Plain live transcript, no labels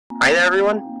Hi there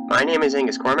everyone, my name is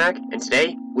Angus Cormac, and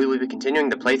today we will be continuing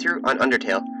the playthrough on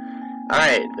Undertale.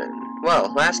 Alright then,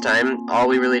 well, last time, all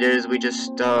we really did is we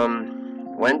just,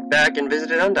 went back and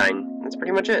visited Undyne. That's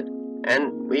pretty much it.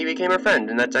 And we became her friend,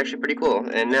 and that's actually pretty cool.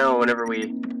 And now whenever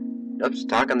we,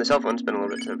 talk on the cell phone, it's been a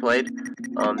little bit since I played,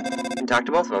 and talk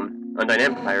to both of them, Undyne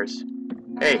and Papyrus.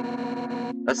 Hey,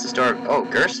 that's the story of, oh,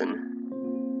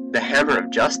 Gerson. The Hammer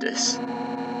of Justice.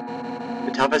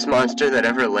 The toughest monster that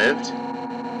ever lived.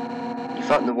 He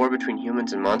fought in the war between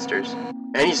humans and monsters.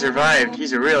 And he survived!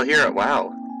 He's a real hero!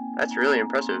 Wow. That's really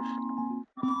impressive.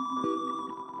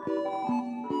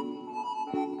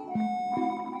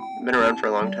 Been around for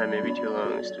a long time, maybe too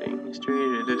long. Studying history...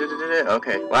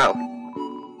 Okay, wow.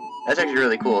 That's actually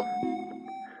really cool.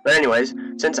 But anyways,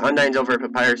 since Undyne's over at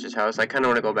Papyrus' house, I kinda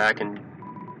wanna go back and...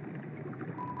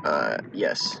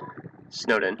 yes.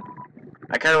 Snowden.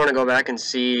 I kinda wanna go back and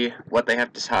see what they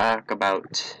have to talk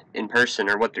about in person,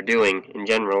 or what they're doing in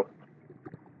general.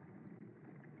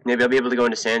 Maybe I'll be able to go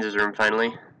into Sans' room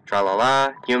finally.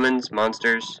 Tra-la-la, humans,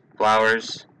 monsters,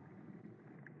 flowers.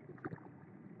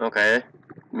 Okay.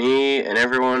 Me and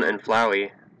everyone and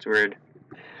Flowey. It's weird.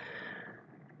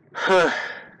 Huh.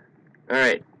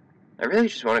 Alright. I really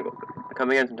just want to go.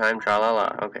 Come again sometime,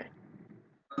 tra-la-la. Okay.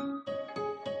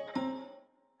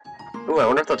 Ooh, I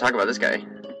wonder if they'll talk about this guy.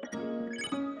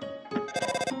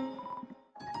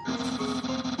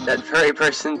 That furry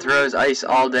person throws ice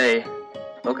all day.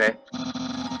 Okay.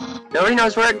 Nobody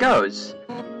knows where it goes.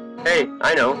 Hey,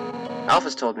 I know.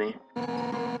 Alpha's told me.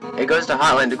 It goes to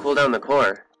Hotland to cool down the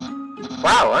core.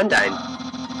 Wow, Undyne.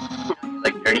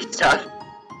 Like dirty stuff.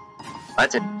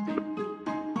 That's it.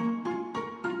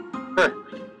 Huh.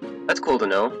 That's cool to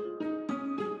know.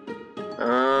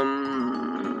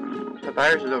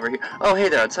 Papyrus is over here. Oh, hey,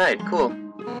 they're outside. Cool.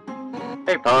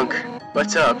 Hey, punk.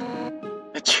 What's up?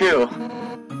 Achoo.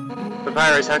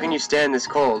 Papyrus, how can you stand this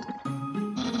cold?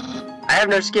 I have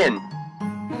no skin.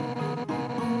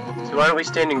 So why don't we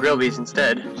stand in Grillby's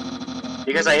instead?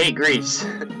 Because I hate grease.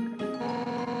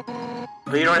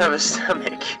 But you don't have a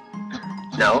stomach.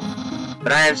 No.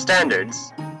 But I have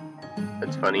standards.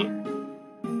 That's funny.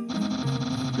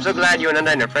 I'm so glad you and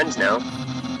Undyne are friends now.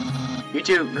 You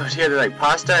two go together like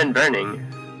pasta and burning.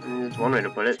 That's one way to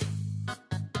put it.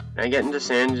 Can I get into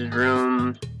Sans'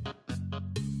 room?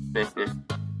 The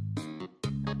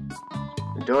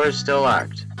door is still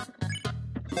locked.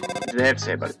 What do they have to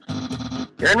say about it?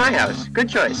 You're in my house. Good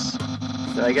choice.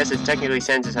 So I guess it's technically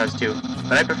Sans' house too,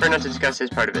 but I prefer not to discuss his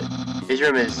part of it. His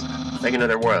room is like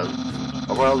another world.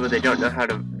 A world where they don't know how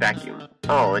to vacuum.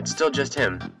 Oh, it's still just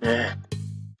him.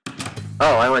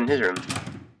 Oh, I went in his room.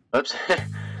 Oops.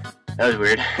 That was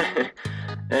weird.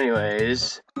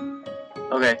 Anyways.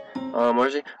 Okay. What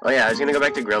was he? Oh yeah, I was gonna go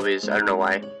back to Grillby's. I don't know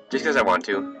why. Just because I want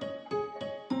to.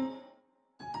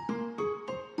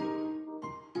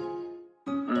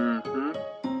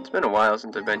 It's been a while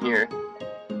since I've been here.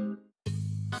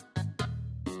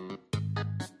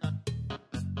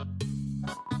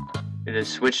 It is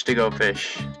switched to go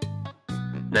fish.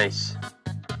 Nice.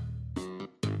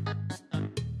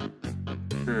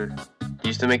 Do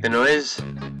you still make the noise?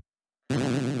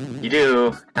 You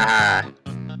do! Ah.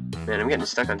 Man, I'm getting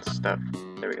stuck on stuff.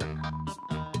 There we go.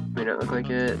 May not look like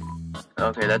it.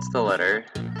 Okay, that's the letter.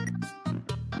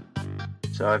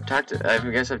 So I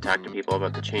guess I've talked to people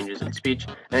about the changes in speech.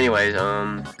 Anyways,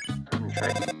 I'm gonna try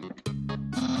it.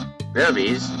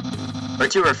 Rubies? We're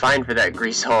too refined for that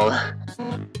grease hole.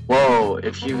 Whoa,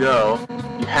 if you go,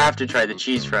 you have to try the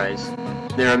cheese fries.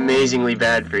 They're amazingly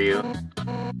bad for you.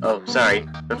 Oh, sorry,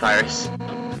 Papyrus.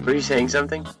 Were you saying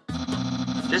something?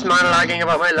 Just monologuing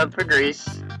about my love for grease.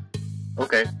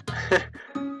 Okay.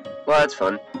 Well, that's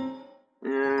fun.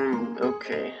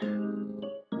 Okay.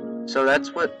 So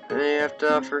that's what they have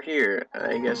to offer here.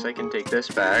 I guess I can take this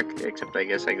back, except I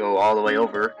guess I go all the way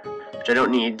over, which I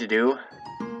don't need to do.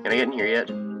 Can I get in here yet?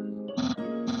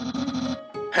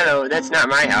 Hello, that's not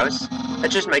my house.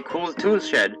 That's just my cool tool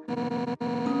shed.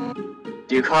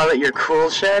 Do you call it your cool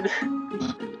shed?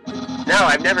 No,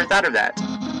 I've never thought of that.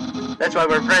 That's why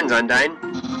we're friends, Undyne.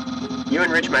 You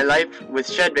enrich my life with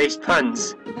shed-based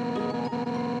puns.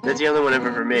 That's the only one I've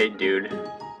ever made, dude.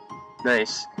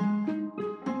 Nice.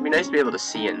 It'd be nice to be able to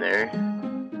see in there.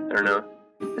 I don't know.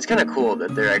 It's kind of cool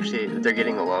that they're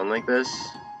getting along like this.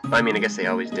 I mean, I guess they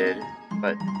always did,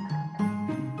 but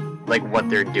like what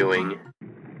they're doing.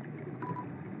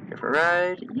 Here for a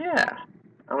ride? Yeah.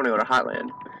 I want to go to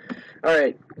Hotland.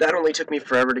 Alright, that only took me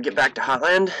forever to get back to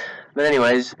Hotland. But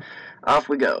anyways, off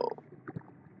we go.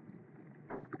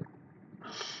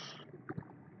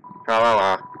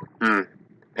 Tra-la-la.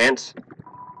 Pants?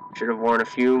 Should have worn a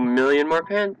few million more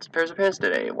pairs of pants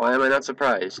today. Why am I not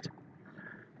surprised?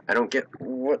 I don't get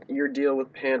what your deal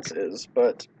with pants is,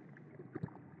 but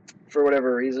for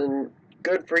whatever reason,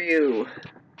 good for you.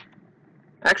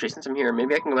 Actually, since I'm here,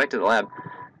 maybe I can go back to the lab.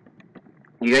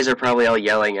 You guys are probably all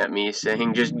yelling at me,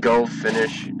 saying just go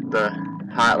finish the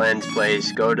Hotlands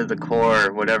place, go to the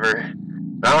core, whatever.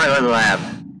 But I want to go to the lab.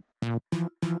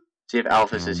 See if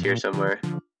Alphys is here somewhere.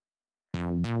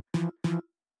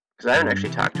 Because I haven't actually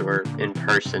talked to her in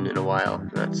person in a while.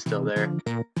 That's still there.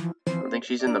 I don't think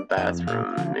she's in the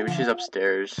bathroom. Maybe she's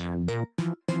upstairs. No,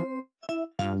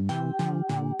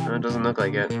 it doesn't look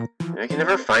like it. I can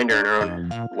never find her in her own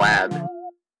lab.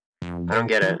 I don't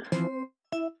get it.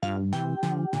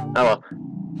 Oh well.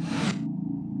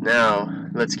 Now,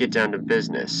 let's get down to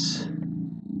business.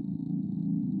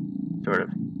 Sort of.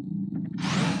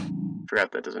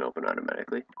 Forgot that doesn't open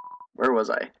automatically. Where was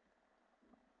I?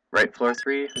 Right, floor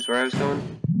 3 is where I was going?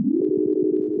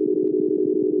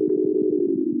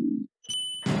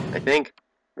 I think.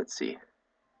 Let's see.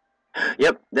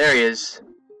 Yep, there he is.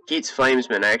 Keats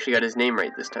Flamesman. I actually got his name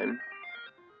right this time.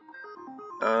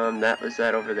 That was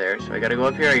that over there, so I gotta go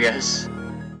up here, I guess.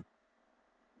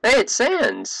 Hey, it's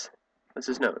Sans! What's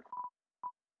his note?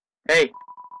 Hey!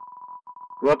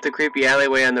 Go up the creepy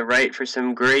alleyway on the right for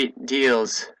some great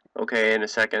deals. Okay, in a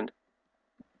second.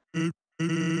 Hey,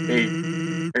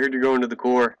 I heard you're going to the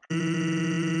core.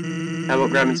 How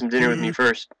about grabbing some dinner with me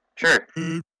first? Sure.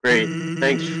 Great.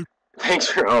 Thanks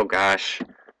for, oh gosh.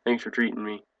 Thanks for treating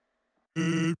me.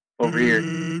 Over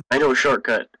here. I know a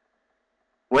shortcut.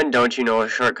 When don't you know a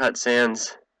shortcut,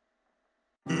 Sans?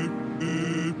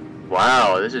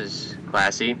 Wow, this is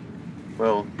classy.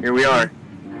 Well, here we are.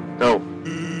 So,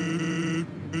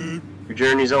 your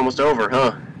journey's almost over,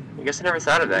 huh? I guess I never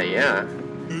thought of that, yeah.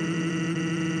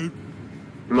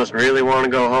 You must really want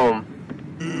to go home.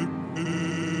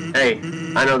 Hey,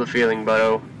 I know the feeling,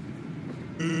 buddo.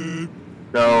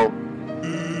 Though,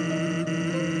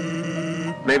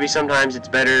 maybe sometimes it's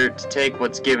better to take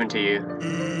what's given to you.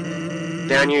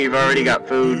 Down here you've already got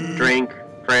food, drink,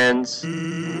 friends.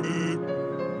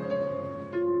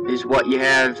 Is what you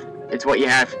have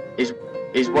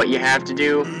to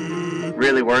do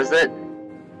really worth it?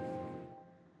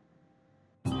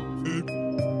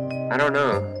 I don't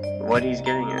know what he's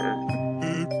getting at.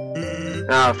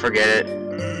 Oh, forget it.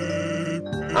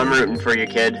 I'm rooting for you,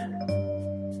 kid.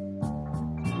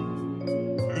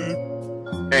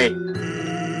 Hey,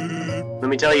 let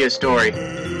me tell you a story.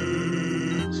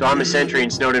 So I'm a sentry in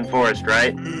Snowden Forest,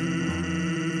 right?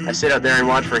 I sit out there and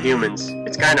watch for humans.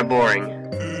 It's kinda boring.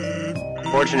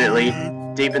 Fortunately,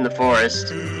 deep in the forest,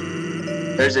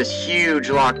 there's this huge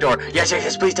locked door.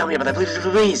 Yes, please tell me about that,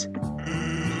 please.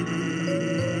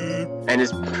 And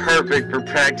it's perfect for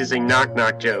practicing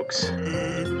knock-knock jokes.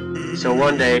 So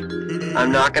one day,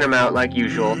 I'm knocking them out like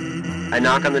usual. I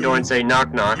knock on the door and say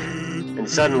knock knock, and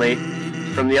suddenly,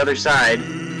 from the other side,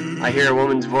 I hear a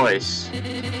woman's voice.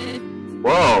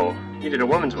 Whoa, you did a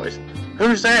woman's voice.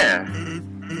 Who's there?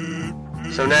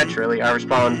 So naturally, I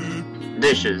respond,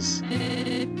 dishes.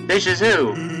 Dishes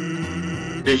who?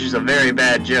 Dishes a very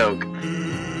bad joke.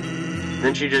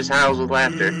 Then she just howls with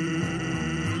laughter.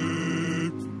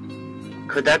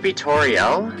 Could that be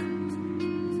Toriel?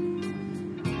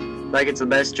 Like it's the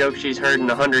best joke she's heard in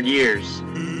 100 years.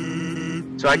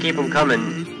 So I keep them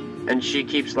coming, and she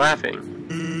keeps laughing.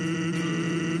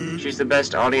 She's the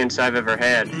best audience I've ever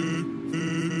had.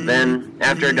 Then,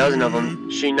 after a dozen of them,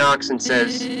 she knocks and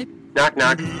says, knock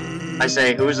knock. I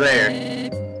say, who's there?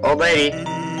 Old lady.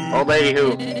 Old lady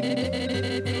who?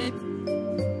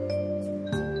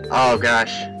 Oh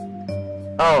gosh.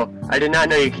 Oh, I did not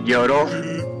know you could yodel.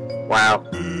 Wow.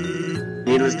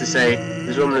 Needless to say,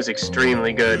 this woman was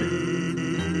extremely good.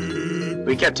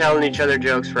 We kept telling each other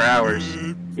jokes for hours.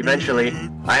 Eventually,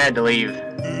 I had to leave.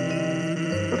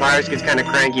 Papyrus gets kinda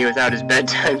cranky without his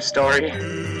bedtime story.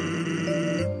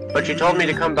 But she told me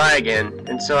to come by again,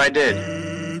 and so I did.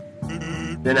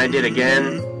 Then I did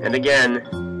again, and again.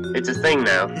 It's a thing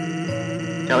now.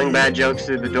 Telling bad jokes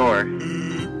through the door.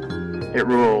 It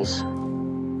rules.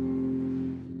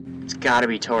 It's gotta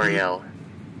be Toriel.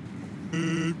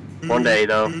 One day,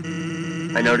 though,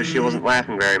 I noticed she wasn't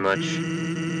laughing very much.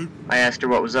 I asked her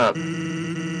what was up.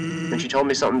 Then she told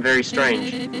me something very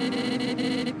strange.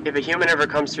 If a human ever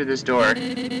comes through this door,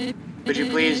 would you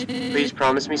please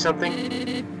promise me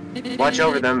something? Watch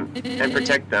over them and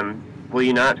protect them, will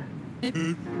you not?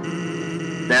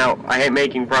 Now, I hate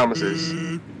making promises.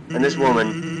 And this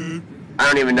woman, I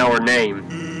don't even know her name.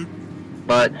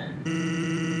 But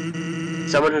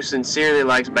someone who sincerely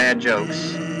likes bad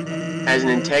jokes has an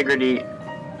integrity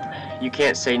you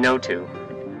can't say no to.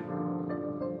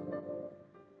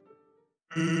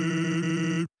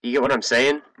 you get what I'm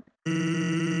saying?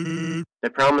 The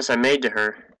promise I made to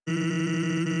her.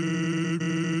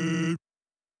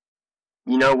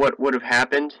 You know what would have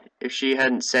happened if she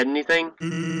hadn't said anything?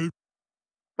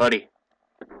 Buddy.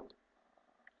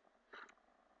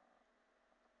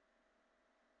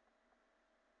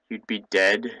 You'd be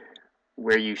dead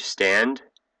where you stand?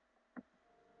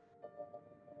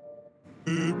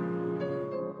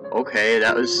 Okay,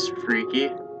 that was freaky.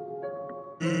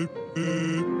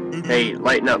 Hey,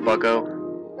 lighten up, bucko.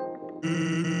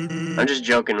 I'm just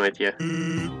joking with you.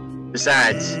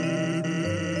 Besides,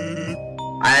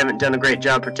 I haven't done a great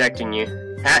job protecting you.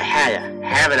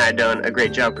 Haven't I done a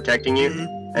great job protecting you?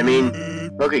 I mean,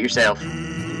 look at yourself.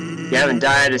 You haven't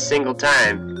died a single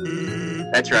time.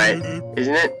 That's right,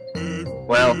 isn't it?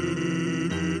 Well,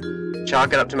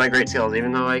 chalk it up to my great skills,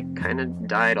 even though I kinda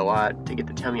died a lot to get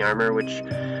the tummy armor, which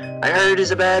I heard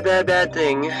is a bad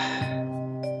thing.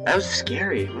 That was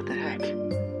scary, what the heck?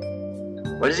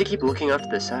 Why does he keep looking off to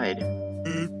the side?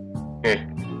 Here.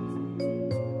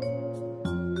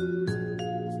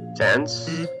 Sans?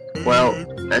 Well,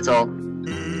 that's all.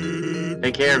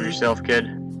 Take care of yourself, kid.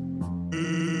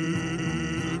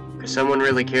 Cause someone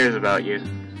really cares about you.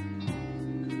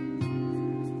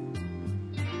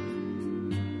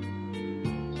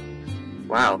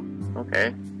 Wow,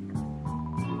 okay.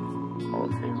 Hall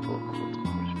of Fame full of quotes,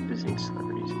 visiting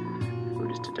celebrities.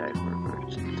 Food is to die for,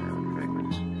 birds and silent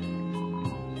fragments.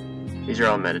 These are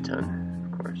all Metaton,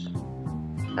 of course.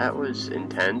 That was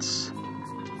intense.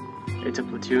 It's a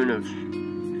platoon of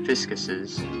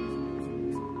fiscuses.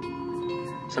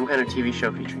 Some kind of TV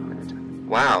show featuring Metaton.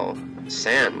 Wow,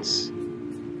 Sans.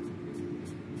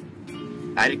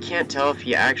 I can't tell if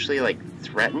he actually, like,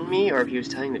 threatened me or if he was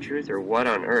telling the truth or what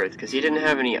on earth, because he didn't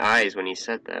have any eyes when he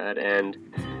said that. And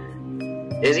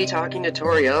is he talking to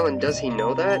Toriel, and does he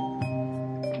know that?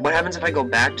 What happens if I go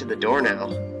back to the door now?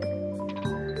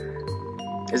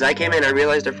 As I came in, I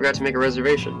realized I forgot to make a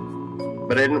reservation,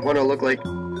 but I didn't want to look like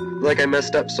I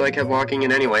messed up, so I kept walking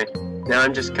in anyway. Now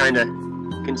I'm just kinda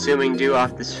consuming dew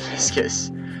off this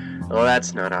fiscus. Oh,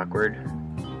 that's not awkward.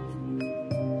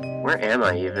 Where am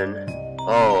I even?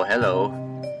 Oh, hello.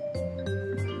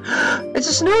 It's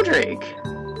a snowdrake!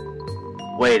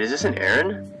 Wait, is this an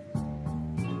Aaron?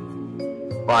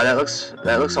 Wow, that looks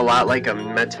a lot like a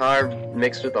Metar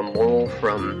mixed with a mole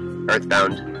from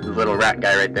Earthbound, the little rat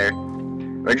guy right there.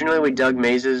 Originally we dug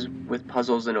mazes with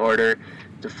puzzles in order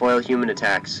to foil human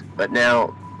attacks, but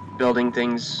now, building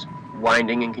things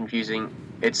winding and confusing,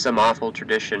 it's some awful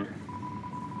tradition.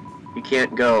 You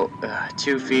can't go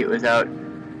 2 feet without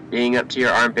being up to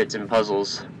your armpits in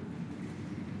puzzles.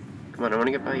 Come on, I want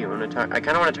to get by you. I want to talk. I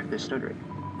kind of want to talk to this snowdrake.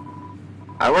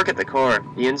 I work at the core.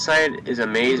 The inside is a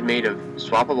maze made of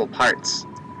swappable parts.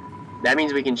 That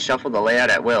means we can shuffle the layout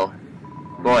at will.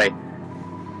 Boy,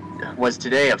 was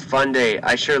today a fun day.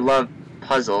 I sure love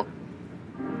puzzle.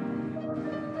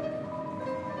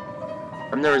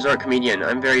 I'm the resort comedian.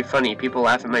 I'm very funny. People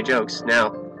laugh at my jokes.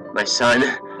 Now, my son,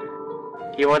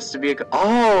 he wants to be a...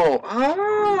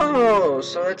 Oh,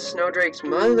 so that's Snowdrake's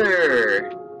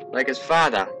mother. Like his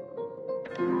father.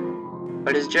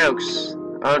 But his jokes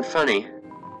aren't funny.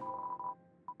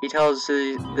 He tells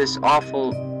this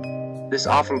awful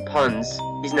puns.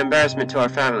 He's an embarrassment to our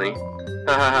family. Ha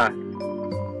ha ha.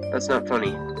 That's not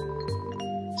funny.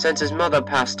 Since his mother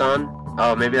passed on,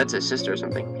 oh, maybe that's his sister or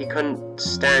something, he couldn't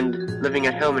stand living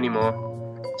at home anymore.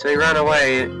 So he ran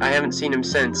away. I haven't seen him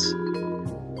since.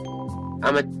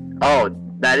 Oh,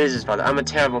 that is his father. I'm a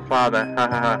terrible father. Ha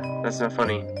ha ha. That's not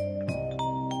funny.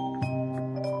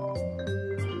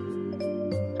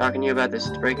 Talking to you about this,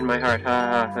 it's breaking my heart. Ha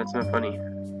ha ha. That's not funny.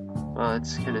 Oh,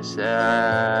 that's kinda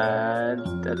sad.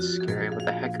 That's scary. What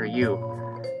the heck are you?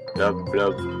 Blub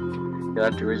blub. You'll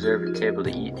have to reserve a table to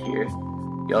eat here.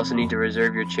 You also need to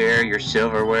reserve your chair, your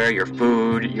silverware, your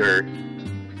food, your...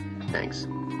 Thanks.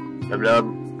 Blub blub.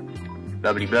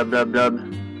 Blubbity blub blub blub.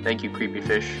 Thank you, creepy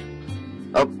fish.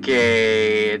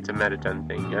 Okay, it's a Metaton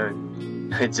thing.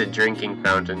 It's a drinking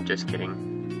fountain, just kidding.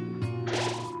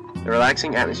 The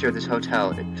relaxing atmosphere of this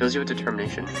hotel, it fills you with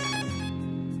determination.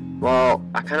 Well,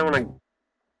 I kinda wanna...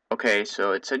 Okay,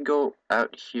 so it said go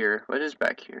out here. What is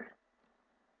back here?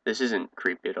 This isn't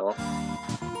creepy at all.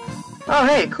 Oh,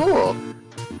 hey, cool!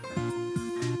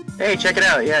 Hey, check it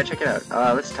out, yeah, check it out.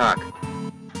 Let's talk.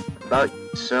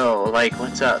 What's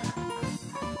up?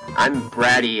 I'm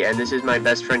Bratty, and this is my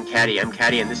best friend Caddy. I'm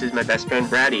Caddy, and this is my best friend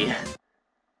Bratty.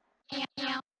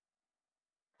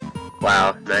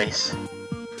 Wow, nice.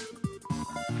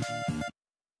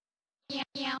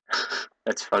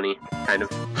 That's funny, kind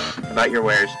of. About your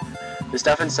wares. The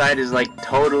stuff inside is, like,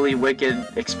 totally wicked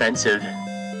expensive.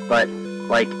 But,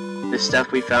 like, the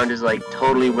stuff we found is like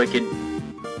totally wicked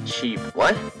cheap.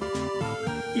 What?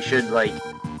 You should like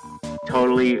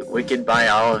totally wicked buy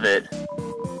all of it.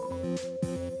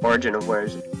 Origin of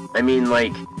wares. I mean,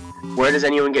 like, where does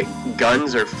anyone get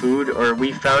guns or food? Or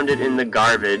we found it in the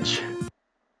garbage.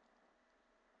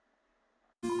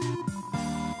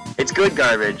 It's good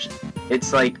garbage.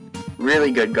 It's like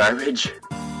really good garbage.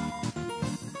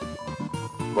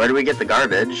 Where do we get the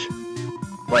garbage?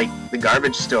 Like, the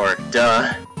garbage store.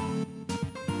 Duh.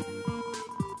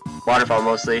 Waterfall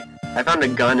mostly. I found a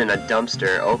gun in a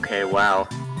dumpster. Okay, wow.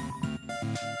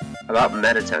 About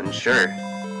Mediton, sure.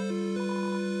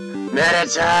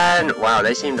 Mediton! Wow,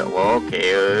 they seem to... Well,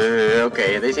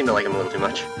 okay, they seem to like him a little too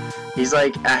much. He's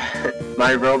like,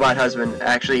 my robot husband.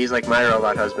 Actually, he's like my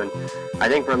robot husband. I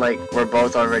think we're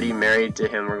both already married to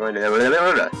him. We're going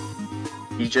to...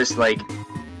 He just, like,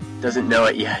 doesn't know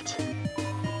it yet.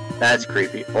 That's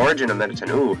creepy. Origin of Mediton,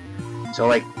 ooh. So,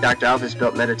 like, Dr. Alphys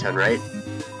built Mediton, right?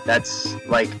 That's,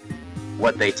 like,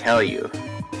 what they tell you.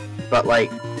 But, like,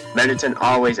 Mediton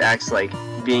always acts like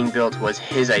being built was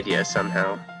his idea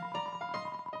somehow.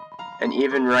 And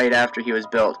even right after he was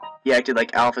built, he acted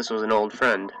like Alphys was an old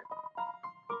friend.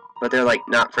 But they're, like,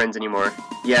 not friends anymore.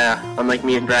 Yeah, unlike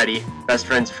me and Brady, best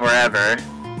friends forever.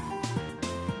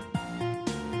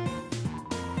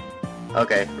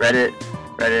 Okay, Reddit.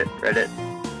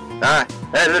 Ah!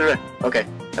 Okay,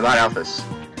 about Alphys.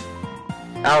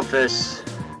 Alphys.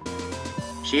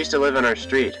 She used to live on our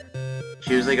street.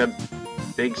 She was like a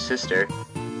big sister.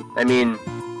 I mean,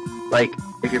 like,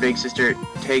 if your big sister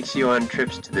takes you on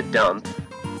trips to the dump.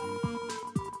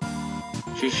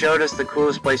 She showed us the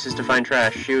coolest places to find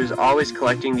trash. She was always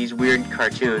collecting these weird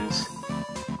cartoons.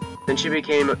 Then she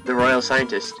became the royal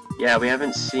scientist. Yeah, we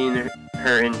haven't seen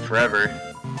her in forever.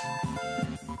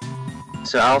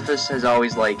 So Alphys has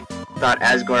always, like, thought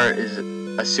Asgore is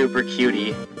a super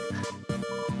cutie.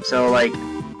 So, like,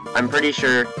 I'm pretty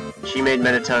sure she made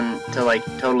Mediton to, like,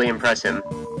 totally impress him.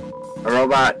 A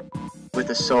robot with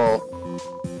a soul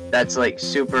that's, like,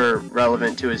 super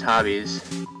relevant to his hobbies.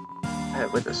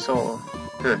 With a soul.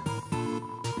 Huh.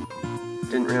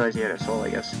 Didn't realize he had a soul, I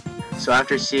guess. So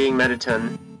after seeing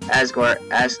Mediton, Asgore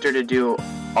asked her to do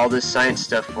all this science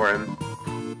stuff for him.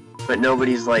 But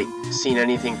nobody's, like, seen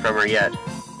anything from her yet.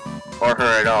 Or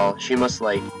her at all. She must,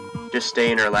 like, just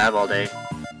stay in her lab all day.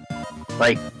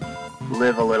 Like,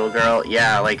 live a little girl.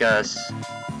 Yeah, like us.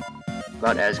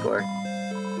 About Asgore.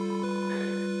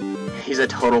 He's a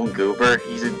total goober.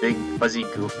 He's a big, fuzzy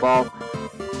goofball.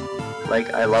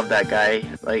 Like, I love that guy.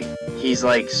 Like, he's,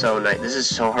 like, so nice. This is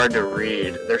so hard to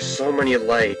read. There's so many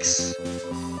likes.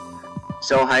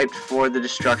 So hyped for the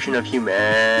destruction of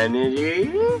humanity.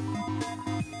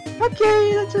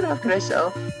 Okay, that's enough. Can I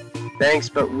sell? Thanks,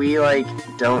 but we, like,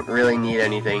 don't really need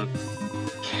anything.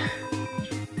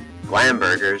 Glam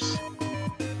burgers.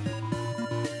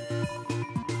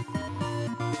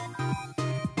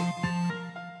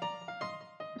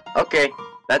 Okay,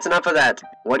 that's enough of that.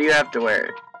 What do you have to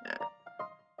wear?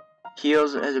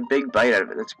 Heels has a big bite out of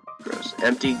it. That's gross.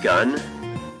 Empty gun.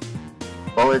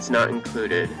 Bullets not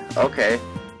included. Okay.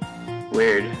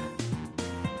 Weird.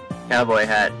 Cowboy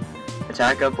hat.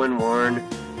 Attack up when worn.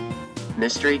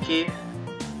 Mystery key?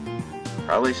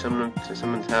 Probably to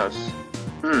someone's house.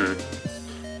 I'm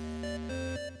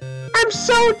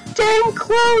so dang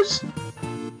close!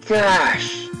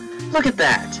 Gosh. Look at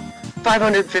that.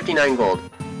 559 gold.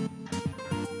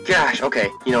 Gosh, okay.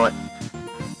 You know what?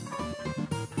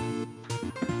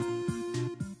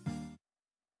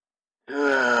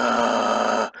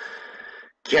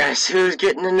 Guess who's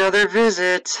getting another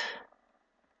visit?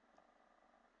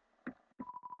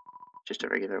 Just a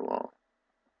regular wall.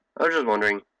 I was just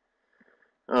wondering.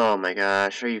 Oh my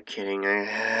gosh, are you kidding?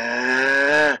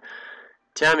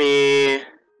 Tummy!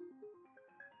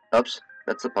 Oops,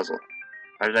 that's the puzzle.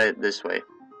 How did I... this way?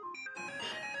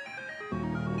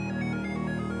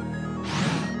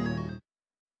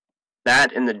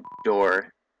 That and the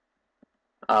door.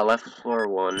 Left floor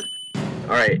 1.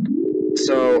 Alright,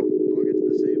 so... we'll get to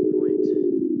the save point.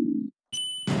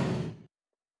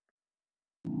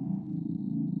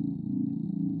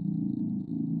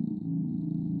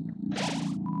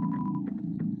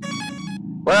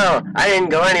 Well, I didn't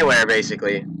go anywhere,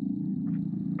 basically.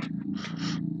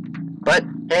 But,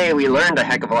 hey, we learned a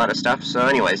heck of a lot of stuff, so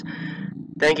anyways.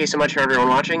 Thank you so much for everyone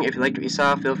watching. If you liked what you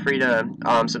saw, feel free to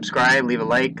subscribe, leave a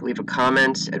like, leave a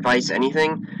comment, advice,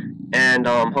 anything. And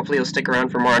hopefully you'll stick around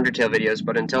for more Undertale videos,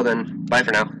 but until then, bye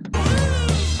for now.